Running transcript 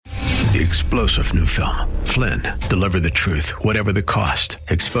The explosive new film, Flynn, deliver the truth, whatever the cost,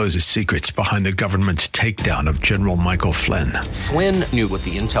 exposes secrets behind the government's takedown of General Michael Flynn. Flynn knew what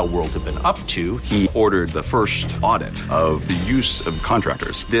the intel world had been up to. He ordered the first audit of the use of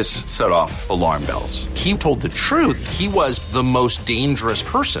contractors. This set off alarm bells. He told the truth. He was the most dangerous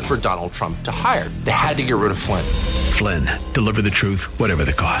person for Donald Trump to hire. They had to get rid of Flynn. Flynn, deliver the truth, whatever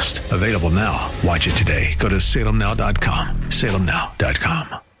the cost. Available now. Watch it today. Go to salemnow.com.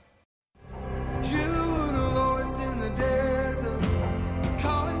 salemnow.com.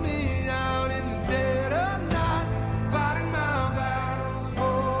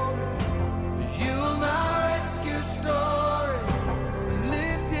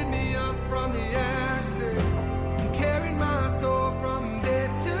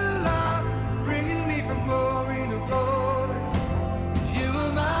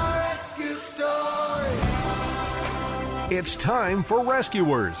 It's time for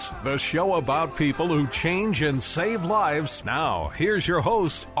Rescuers, the show about people who change and save lives. Now, here's your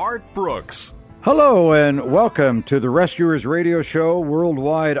host, Art Brooks. Hello, and welcome to the Rescuers Radio Show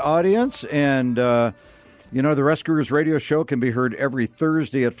worldwide audience. And, the Rescuers Radio Show can be heard every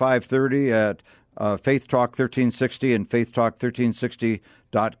Thursday at 5:30 at Faith Talk 1360 and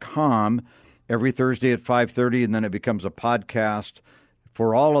faithtalk1360.com. Every Thursday at 5:30, and then it becomes a podcast.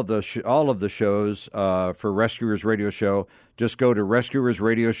 For all of the shows for Rescuers Radio Show, just go to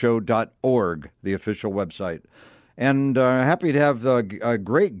rescuersradioshow.org, the official website. And happy to have a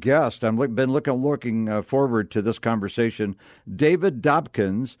great guest. I've been looking forward to this conversation. David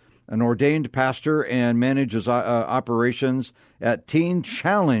Dobkins, an ordained pastor and manages operations at Teen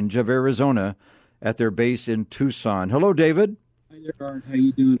Challenge of Arizona at their base in Tucson. Hello, David. Hi there, Art. How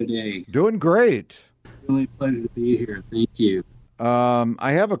you doing today? Doing great. Really a pleasure to be here. Thank you.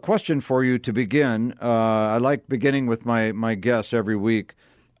 I have a question for you to begin. I like beginning with my guests every week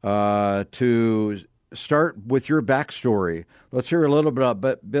to start with your backstory. Let's hear a little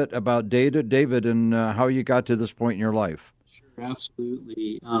bit about David and how you got to this point in your life. Sure,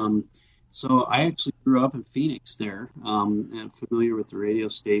 absolutely. So I actually grew up in Phoenix there, and I'm familiar with the radio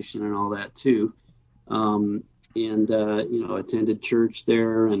station and all that too. Attended church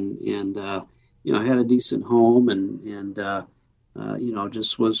there and had a decent home and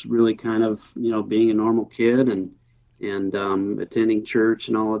just was really kind of, being a normal kid and attending church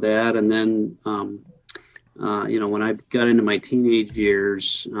and all of that. And then, when I got into my teenage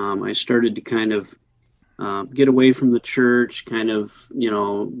years, I started to kind of get away from the church, kind of,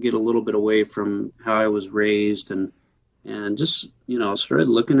 get a little bit away from how I was raised and just, started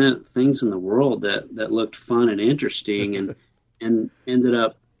looking at things in the world that looked fun and interesting and ended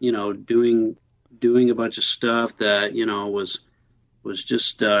up, doing a bunch of stuff that, was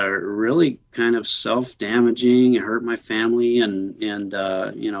just really kind of self-damaging. It hurt my family, and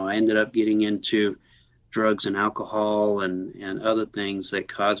I ended up getting into drugs and alcohol and other things that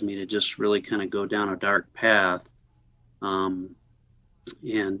caused me to just really kind of go down a dark path. I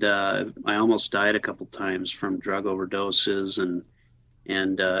almost died a couple times from drug overdoses, and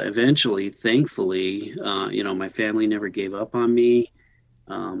eventually, thankfully, my family never gave up on me.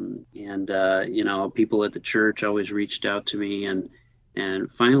 People at the church always reached out to me, and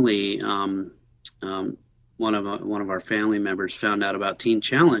finally, one of our family members found out about Teen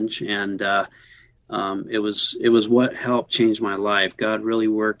Challenge, and it was what helped change my life. God really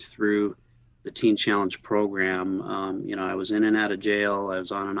worked through the Teen Challenge program. I was in and out of jail. I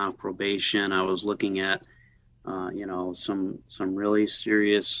was on and off probation. I was looking at some really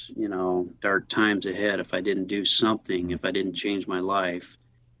serious, dark times ahead if I didn't do something, if I didn't change my life.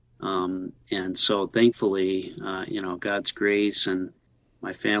 And so thankfully, God's grace and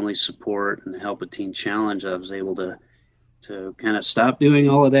my family's support and the help of Teen Challenge, I was able to kind of stop doing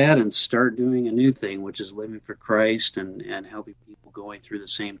all of that and start doing a new thing, which is living for Christ and helping people going through the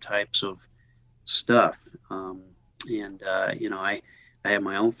same types of stuff. I have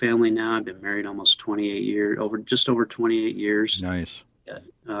my own family now. I've been married almost 28 years, just over 28 years. Nice.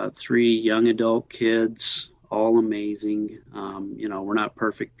 3 young adult kids, all amazing. We're not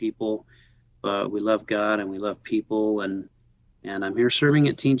perfect people, but we love God and we love people. And I'm here serving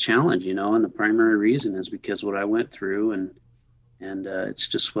at Teen Challenge, and the primary reason is because what I went through and it's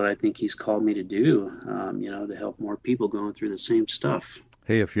just what I think He's called me to do, to help more people going through the same stuff.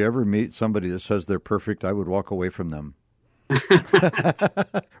 Hey, if you ever meet somebody that says they're perfect, I would walk away from them.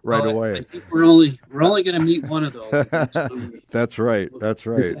 Away. I think we're only going to meet one of those. That's right. That's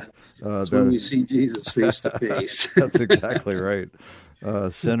when we see Jesus face to face. That's exactly right.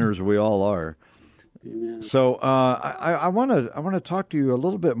 Sinners we all are. Amen. So I want to talk to you a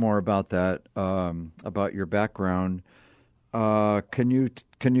little bit more about that, about your background. Can you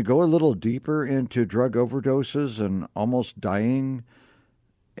go a little deeper into drug overdoses and almost dying?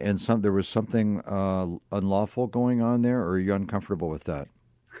 And there was something unlawful going on there, or are you uncomfortable with that?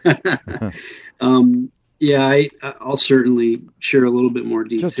 Yeah, I'll certainly share a little bit more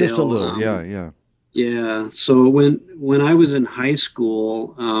detail. Just a little, yeah. Yeah. So when I was in high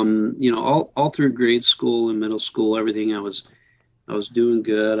school, all through grade school and middle school, everything I was doing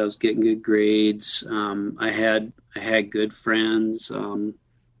good. I was getting good grades. I had good friends, and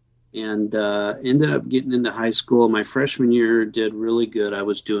ended up getting into high school. My freshman year did really good. I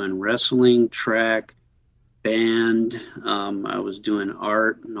was doing wrestling, track, band. I was doing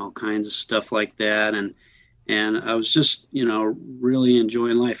art and all kinds of stuff like that. And I was just, really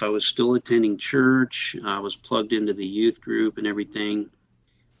enjoying life. I was still attending church. I was plugged into the youth group and everything.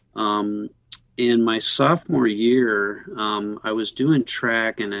 In my sophomore year, I was doing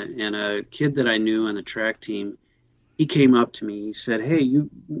track, and a kid that I knew on the track team, he came up to me. He said, "Hey, you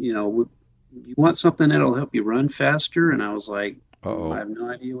want something that'll help you run faster?" And I was like, Uh-oh. "I have no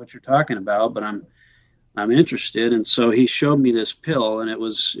idea what you're talking about, but I'm interested." And so he showed me this pill, and it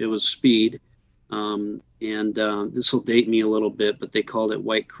was speed. This will date me a little bit, but they called it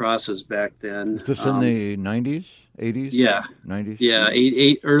White Crosses back then. Is this in the 90s, 80s? Yeah. 90s? Yeah,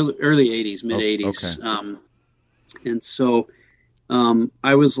 early 80s, mid 80s. Okay. And so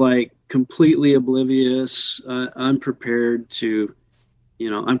I was like completely oblivious, unprepared for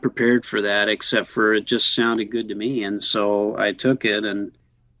that, except for it just sounded good to me. And so I took it, and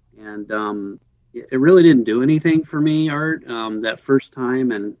it really didn't do anything for me, Art, that first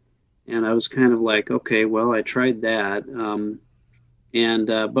time. And I was kind of like, okay, well, I tried that.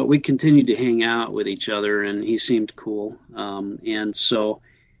 But we continued to hang out with each other, and he seemed cool. And so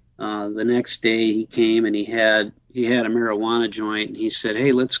the next day he came, and he had a marijuana joint, and he said,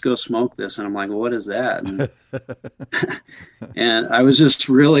 "Hey, let's go smoke this." And I'm like, well, "What is that?" And I was just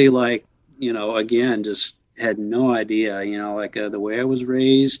really like, again, just had no idea, the way I was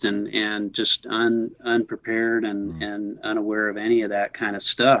raised, and just unprepared and unaware of any of that kind of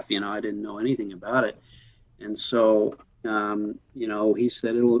stuff. I didn't know anything about it. And so, he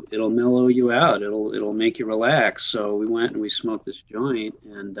said, it'll mellow you out. It'll make you relax. So we went and we smoked this joint,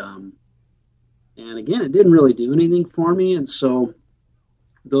 and again, it didn't really do anything for me. And so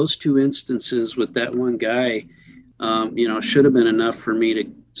those two instances with that one guy, should have been enough for me to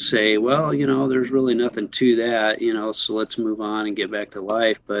say, well, there's really nothing to that, so let's move on and get back to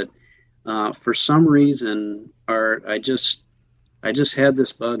life. But for some reason, Art, I just had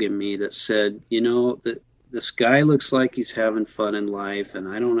this bug in me that said, that this guy looks like he's having fun in life, and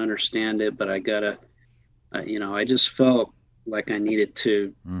I don't understand it, but I gotta, I just felt like I needed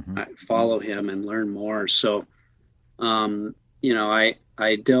to follow him and learn more. So, I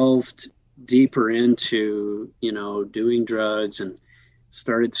delved deeper into, doing drugs, and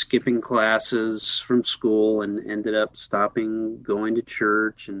started skipping classes from school, and ended up stopping going to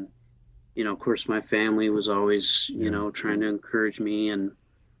church. And, of course, my family was always, trying to encourage me. And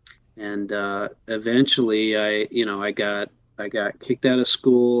eventually I got kicked out of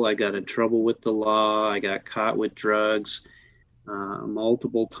school. I got in trouble with the law. I got caught with drugs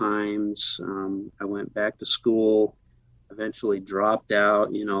multiple times. I went back to school, eventually dropped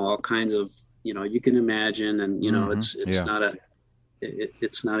out, all kinds of, you can imagine. And,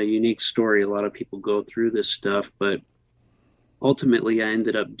 it's not a unique story. A lot of people go through this stuff, but ultimately I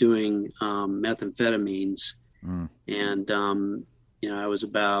ended up doing methamphetamines. And, I was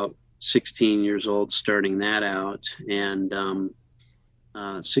about 16 years old starting that out, and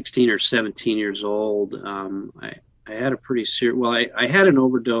 16 or 17 years old, I had a pretty serious, I had an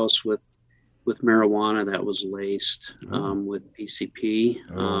overdose with marijuana that was laced with PCP.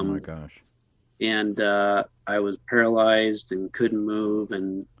 Oh my gosh. And I was paralyzed and couldn't move,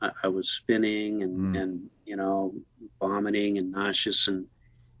 and I was spinning and vomiting and nauseous, and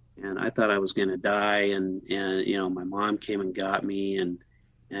I thought I was going to die. And my mom came and got me, and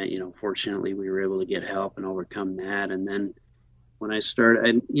fortunately we were able to get help and overcome that. And then when I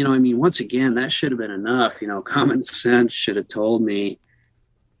started, once again, that should have been enough. Common sense should have told me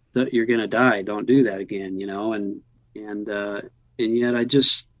that you're going to die. Don't do that again. And yet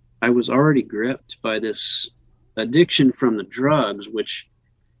I was already gripped by this addiction from the drugs, which,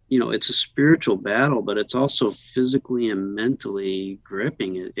 it's a spiritual battle, but it's also physically and mentally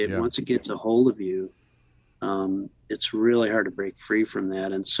gripping. Once it gets a hold of you, it's really hard to break free from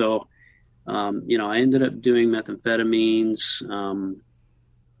that. And so, I ended up doing methamphetamines,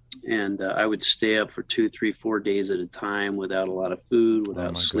 and I would stay up for 2, 3, 4 days at a time without a lot of food,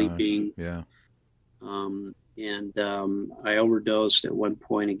 without sleeping. Gosh. Yeah. I overdosed at one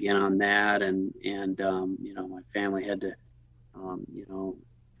point again on that, and my family had to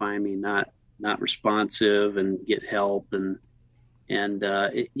find me not responsive and get help. And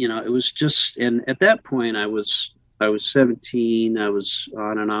it was just, and at that point I was 17. I was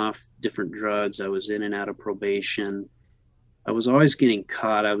on and off different drugs. I was in and out of probation. I was always getting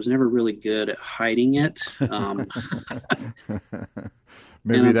caught. I was never really good at hiding it.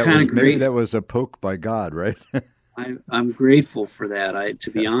 Maybe that was a poke by God, right? I'm grateful for that.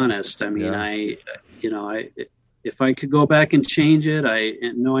 To be honest, I mean, if I could go back and change it,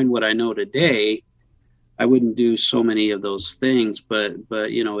 knowing what I know today, I wouldn't do so many of those things. But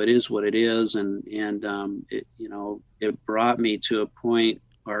it is what it is, and it brought me to a point,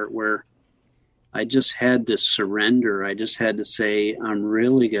 Art, where I just had to surrender. I just had to say, I'm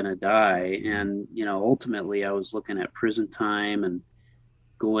really going to die. And, ultimately I was looking at prison time and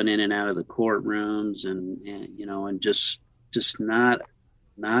going in and out of the courtrooms and just not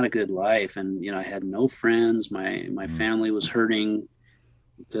a good life. And, I had no friends. My family was hurting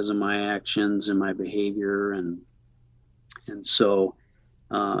because of my actions and my behavior. And so,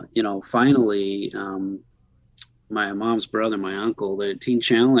 finally, my mom's brother, my uncle, the Teen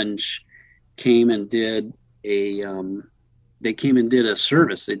Challenge came and did a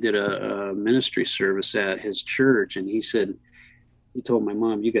service. They did a ministry service at his church. And he told my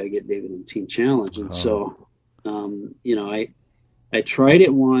mom, you got to get David in Teen Challenge. And so, I tried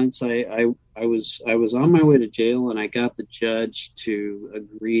it once. I was on my way to jail, and I got the judge to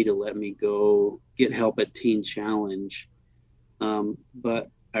agree to let me go get help at Teen Challenge. But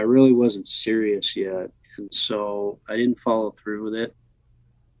I really wasn't serious yet. And so I didn't follow through with it.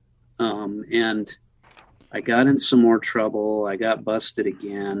 And I got in some more trouble. I got busted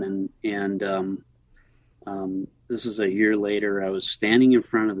again. And this is a year later. I was standing in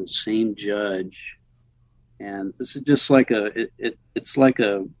front of the same judge. And this is just like it's like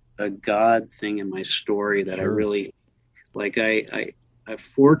a God thing in my story that Sure. I really like. I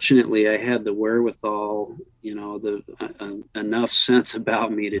fortunately I had the wherewithal, enough sense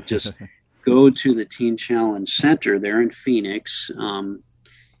about me to just go to the Teen Challenge Center there in Phoenix,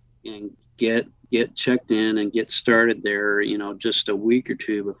 and get checked in and get started there, just a week or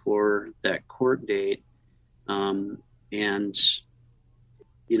two before that court date. And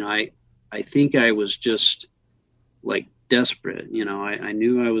I think I was just like desperate. I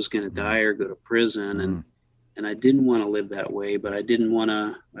knew I was going to die or go to prison, and I didn't want to live that way, but I didn't want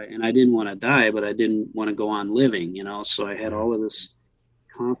to die, but I didn't want to go on living, so I had all of this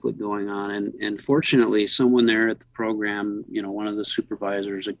conflict going on. And fortunately someone there at the program, one of the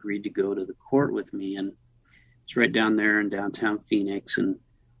supervisors agreed to go to the court with me, and it's right down there in downtown Phoenix.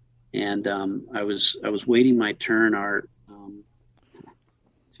 And I was waiting my turn, Art,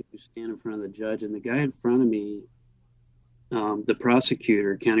 to stand in front of the judge, and the guy in front of me, the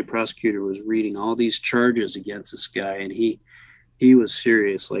county prosecutor, was reading all these charges against this guy, and he was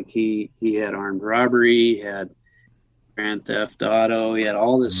serious. Like he had armed robbery, he had grand theft auto, he had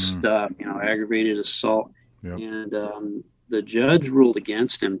all this stuff, aggravated assault. Yep. And the judge ruled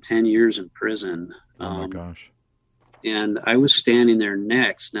against him 10 years in prison. Oh my gosh. And I was standing there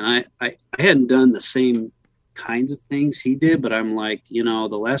next, and I hadn't done the same kinds of things he did, but I'm like, the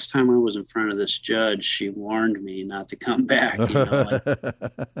last time I was in front of this judge, she warned me not to come back,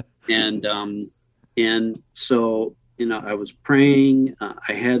 and so, I was praying.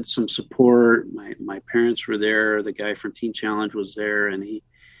 I had some support. My parents were there. The guy from Teen Challenge was there, and he,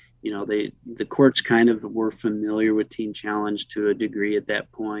 the courts kind of were familiar with Teen Challenge to a degree at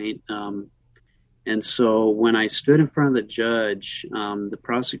that point. And so when I stood in front of the judge, the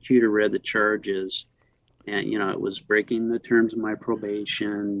prosecutor read the charges, and, it was breaking the terms of my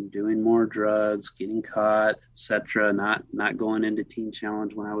probation, doing more drugs, getting caught, etc., not going into Teen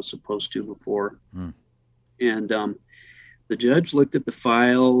Challenge when I was supposed to before. And the judge looked at the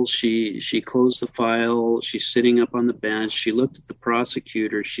file. She closed the file. She's sitting up on the bench. She looked at the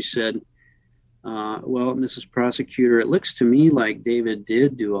prosecutor. She said, well, Mrs. Prosecutor, it looks to me like David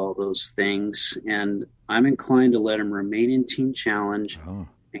did do all those things, and I'm inclined to let him remain in Teen Challenge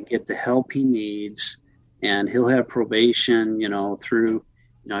and get the help he needs. And he'll have probation, through,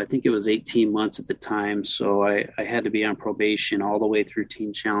 I think it was 18 months at the time. So I had to be on probation all the way through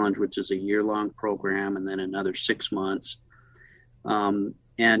Teen Challenge, which is a year-long program, and then another 6 months.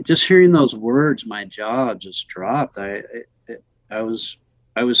 And just hearing those words, my jaw just dropped. I was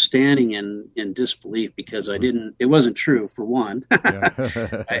standing in disbelief because it wasn't true, for one.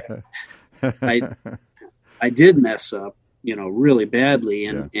 I did mess up, really badly.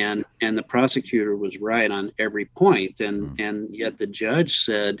 And the prosecutor was right on every point. And yet the judge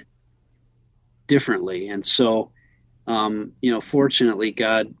said differently. And so, fortunately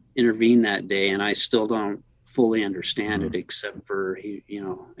God intervened that day, and I still don't fully understand it, except for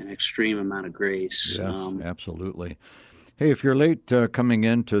an extreme amount of grace. Yes, absolutely. Hey, if you're late coming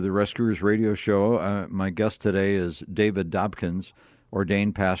into the Rescuers Radio Show, my guest today is David Dobkins,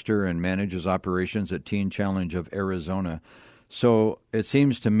 ordained pastor and manages operations at Teen Challenge of Arizona. So it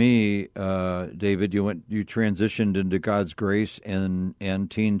seems to me, David, you transitioned into God's grace,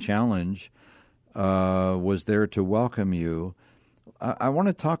 and Teen Challenge was there to welcome you. I want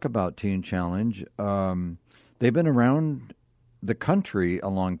to talk about Teen Challenge. They've been around the country a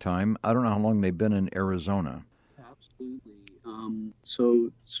long time. I don't know how long they've been in Arizona. Absolutely.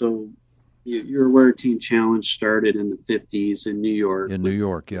 So you're aware Teen Challenge started in the 50s in New York. In New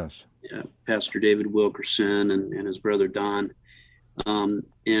York, yes. Yeah, Pastor David Wilkerson and his brother Don.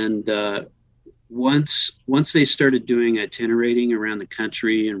 Once they started doing itinerating around the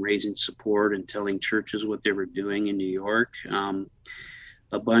country and raising support and telling churches what they were doing in New York,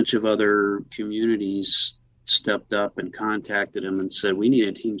 a bunch of other communities stepped up and contacted them and said, we need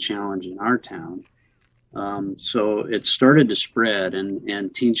a Teen Challenge in our town. So it started to spread,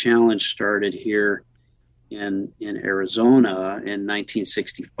 and Teen Challenge started here in Arizona in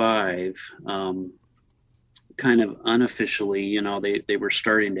 1965, kind of unofficially. They were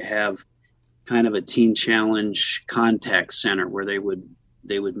starting to have kind of a Teen Challenge contact center where they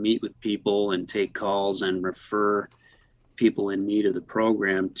would meet with people and take calls and refer people in need of the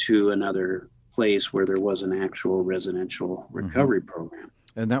program to another place where there was an actual residential recovery program.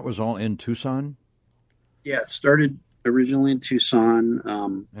 And that was all in Tucson? Yeah, it started originally in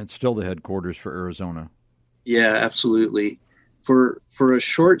Tucson. And still the headquarters for Arizona. Yeah, absolutely. For a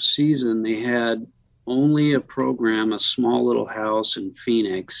short season, they had only a program, a small little house in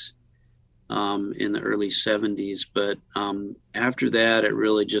Phoenix in the early 70s. But after that, it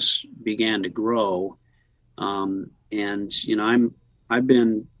really just began to grow. I've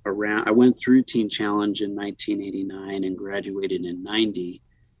been around. I went through Teen Challenge in 1989 and graduated in 90.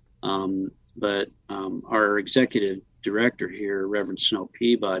 But our executive director here, Reverend Snow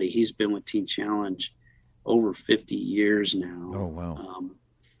Peabody, he's been with Teen Challenge over 50 years now. Oh, wow.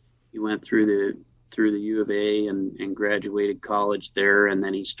 He went through the U of A and graduated college there, and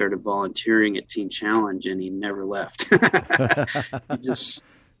then he started volunteering at Teen Challenge, and he never left.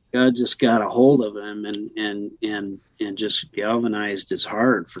 God just got a hold of him and just galvanized his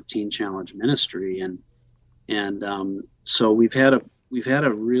heart for Teen Challenge ministry, and so we've had a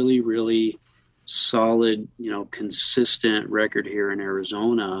really, really solid, consistent record here in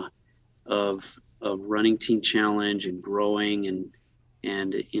Arizona of running Teen Challenge and growing, and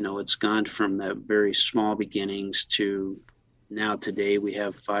it's gone from that very small beginnings to now today we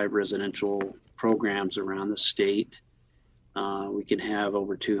have 5 residential programs around the state. We can have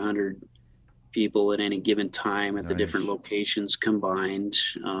over 200 people at any given time at the different locations combined.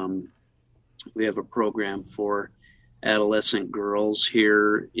 We have a program for adolescent girls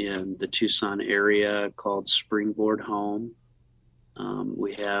here in the Tucson area called Springboard Home.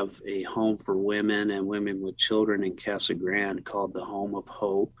 We have a home for women and women with children in Casa Grande called the Home of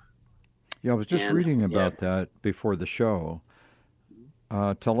Hope. Yeah, I was just reading about that before the show.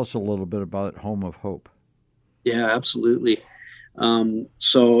 Tell us a little bit about Home of Hope. Yeah, absolutely.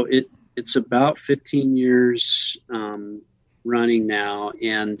 So it's about 15 years running now,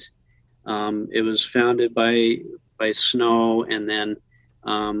 and it was founded by Snow, and then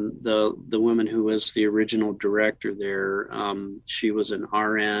the woman who was the original director there, she was an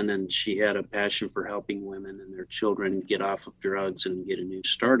RN, and she had a passion for helping women and their children get off of drugs and get a new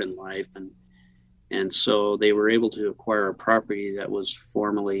start in life, and so they were able to acquire a property that was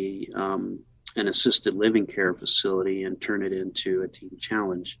formerly an assisted living care facility and turn it into a Teen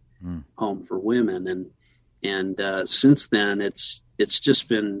Challenge home for women, and since then it's just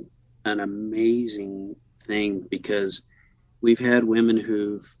been an amazing thing, because we've had women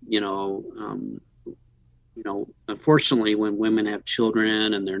who've, unfortunately, when women have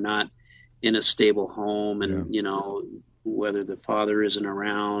children and they're not in a stable home, and whether the father isn't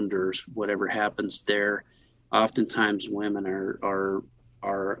around or whatever happens there, oftentimes women are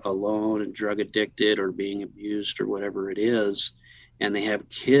alone and drug addicted or being abused or whatever it is, and they have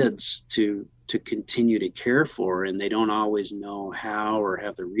kids to continue to care for, and they don't always know how or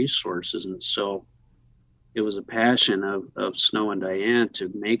have the resources. And so it was a passion of Snow and Diane to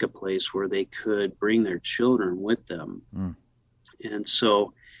make a place where they could bring their children with them. And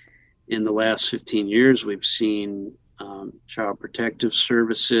so in the last 15 years, we've seen Child Protective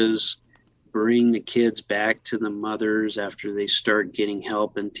Services bring the kids back to the mothers after they start getting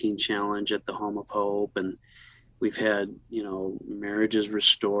help in Teen Challenge at the Home of Hope. And we've had, marriages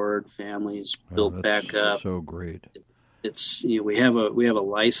restored, families built back up. So great. it's, we have a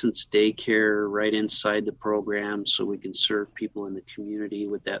licensed daycare right inside the program, so we can serve people in the community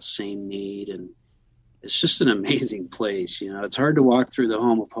with that same need. And it's just an amazing place. It's hard to walk through the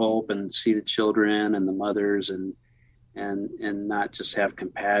Home of Hope and see the children and the mothers and not just have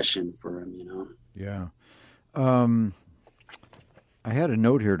compassion for them. Yeah. I had a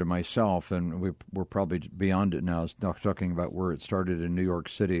note here to myself, and we're probably beyond it now. It's not talking about where it started in New York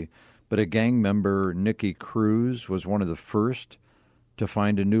City, but a gang member, Nikki Cruz, was one of the first to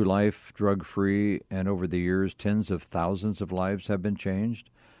find a new life drug-free, and over the years, tens of thousands of lives have been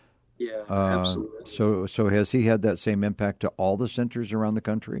changed. Yeah, absolutely. So has he had that same impact to all the centers around the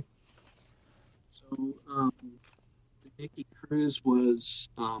country? So Nikki Cruz was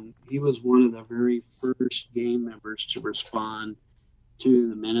he was one of the very first gang members to respond to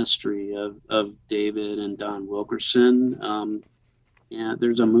the ministry of David and Don Wilkerson. And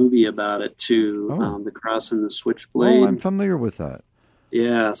there's a movie about it too, The Cross and the Switchblade. Oh, I'm familiar with that.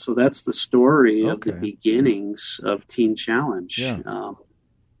 Yeah, so that's the story of the beginnings of Teen Challenge. Yeah.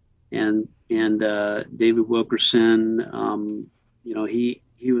 And David Wilkerson,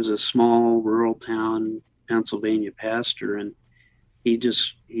 he was a small rural town Pennsylvania pastor, and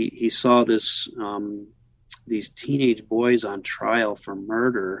he saw these teenage boys on trial for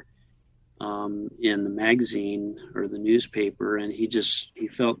murder in the magazine or the newspaper, and he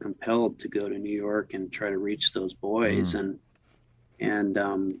felt compelled to go to New York and try to reach those boys. And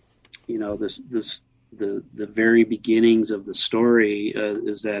the very beginnings of the story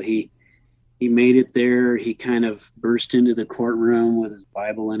is that he made it there. He kind of burst into the courtroom with his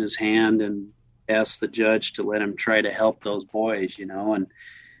Bible in his hand and asked the judge to let him try to help those boys,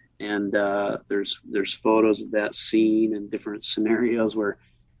 and there's photos of that scene and different scenarios where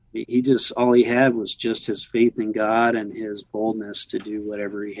all he had was just his faith in God and his boldness to do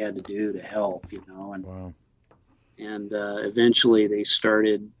whatever he had to do to help, and wow. And eventually they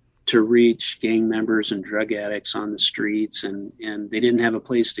started to reach gang members and drug addicts on the streets, and they didn't have a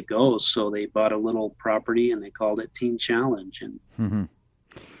place to go, so they bought a little property and they called it Teen Challenge, and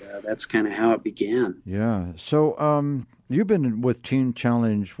that's kind of how it began. Yeah. So you've been with Teen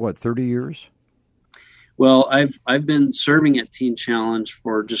Challenge, 30 years? Well, I've been serving at Teen Challenge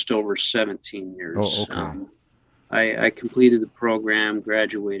for just over 17 years. Oh, okay. I completed the program,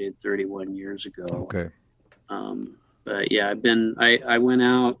 graduated 31 years ago. Okay. But yeah, I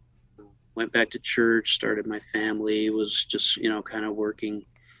went back to church, started my family, was just, kind of working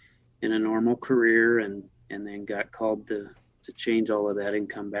in a normal career, and then got called to change all of that and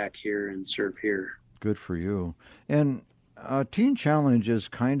come back here and serve here. Good for you. And Teen Challenge is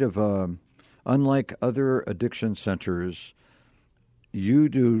kind of unlike other addiction centers. You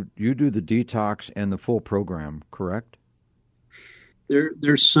do the detox and the full program, correct?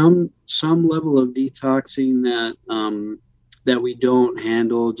 There's some level of detoxing that we don't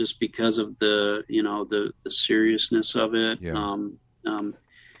handle just because of the seriousness of it. Yeah.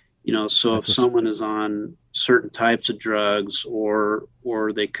 So if someone is on certain types of drugs, or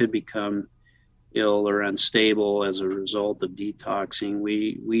they could become ill or unstable as a result of detoxing,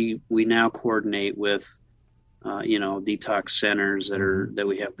 we now coordinate with detox centers that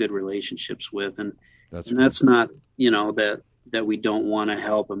we have good relationships with, and that's not that we don't want to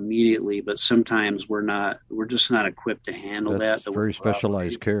help immediately, but sometimes we're just not equipped to handle that. That's very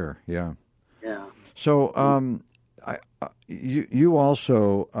specialized care. Yeah. Yeah. So you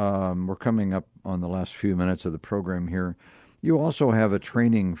also we're coming up on the last few minutes of the program here. You also have a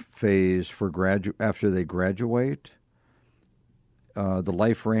training phase for after they graduate. The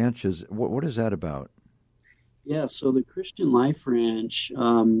Life Ranch what is that about? Yeah, so the Christian Life Ranch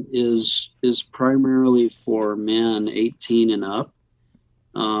is primarily for men 18 and up,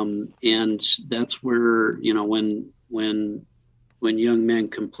 and that's where when young men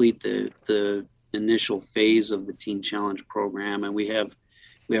complete the initial phase of the Teen Challenge program, and we have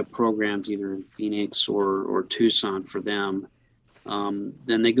programs either in Phoenix or Tucson for them.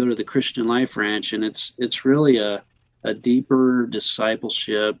 Then they go to the Christian Life Ranch, and it's really a deeper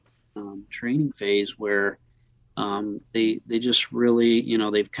discipleship training phase where they just really,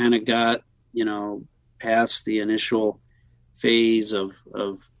 they've kind of got, past the initial phase of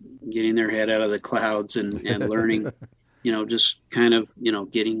getting their head out of the clouds and learning, just kind of,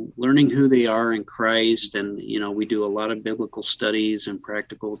 learning who they are in Christ. And, we do a lot of biblical studies and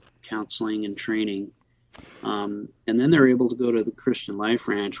practical counseling and training. And then they're able to go to the Christian Life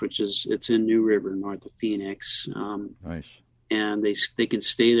Ranch, it's in New River, north of Phoenix. Nice. And they can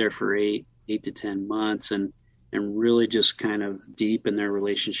stay there for 8 to 10 months and really just kind of deepen their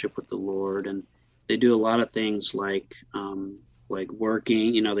relationship with the Lord. And they do a lot of things like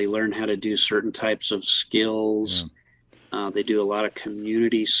working, they learn how to do certain types of skills. They do a lot of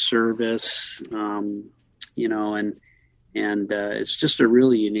community service, you know, and it's just a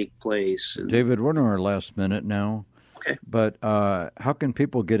really unique place. And, David, we're in our last minute now. Okay. But how can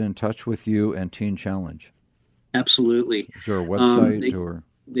people get in touch with you and Teen Challenge? Absolutely. Is there a website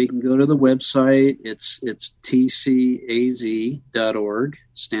They can go to the website. It's tcaz.org.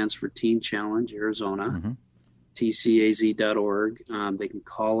 Stands for Teen Challenge Arizona. Mm-hmm. tcaz.org. They can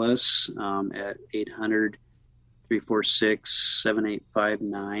call us at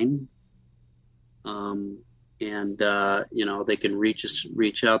 800-346-7859. You know, they can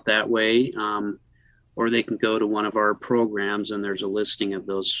reach out that way. Or they can go to one of our programs, and there's a listing of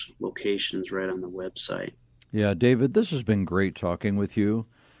those locations right on the website. Yeah, David, this has been great talking with you.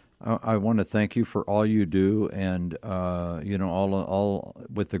 I want to thank you for all you do, and you know, all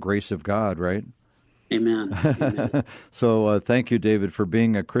with the grace of God, right? Amen. Amen. So thank you, David, for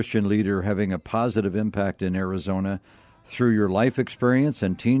being a Christian leader, having a positive impact in Arizona through your life experience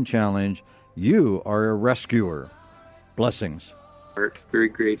and Teen Challenge. You are a rescuer. Blessings. Very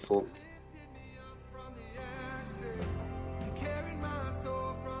grateful.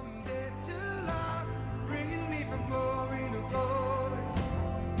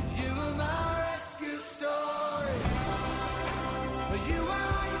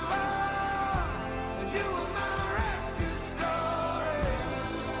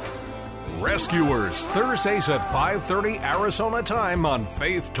 Rescuers, Thursdays at 5:30 Arizona time on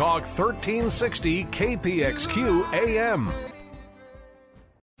Faith Talk 1360 KPXQ AM.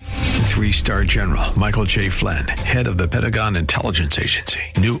 3-star General Michael J. Flynn, head of the Pentagon Intelligence Agency,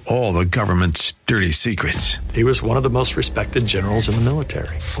 knew all the government's dirty secrets. He was one of the most respected generals in the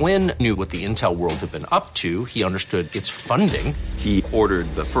military. Flynn knew what the intel world had been up to. He understood its funding. He ordered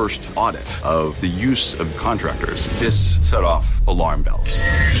the first audit of the use of contractors. This set off alarm bells.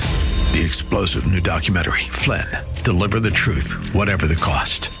 The explosive new documentary, Flynn, Deliver the Truth, Whatever the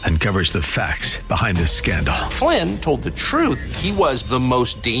Cost, uncovers the facts behind this scandal. Flynn told the truth. He was the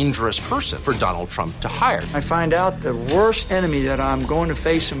most dangerous person for Donald Trump to hire. I find out the worst enemy that I'm going to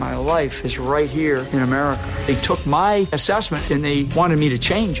face in my life is right here in America. They took my assessment and they wanted me to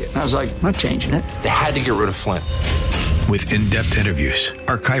change it. And I was like, I'm not changing it. They had to get rid of Flynn. With in-depth interviews,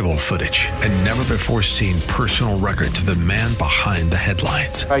 archival footage, and never-before-seen personal records of the man behind the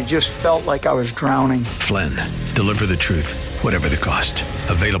headlines. I just felt like I was drowning. Flynn, Deliver the Truth, Whatever the Cost.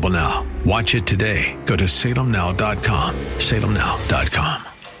 Available now. Watch it today. Go to salemnow.com. salemnow.com.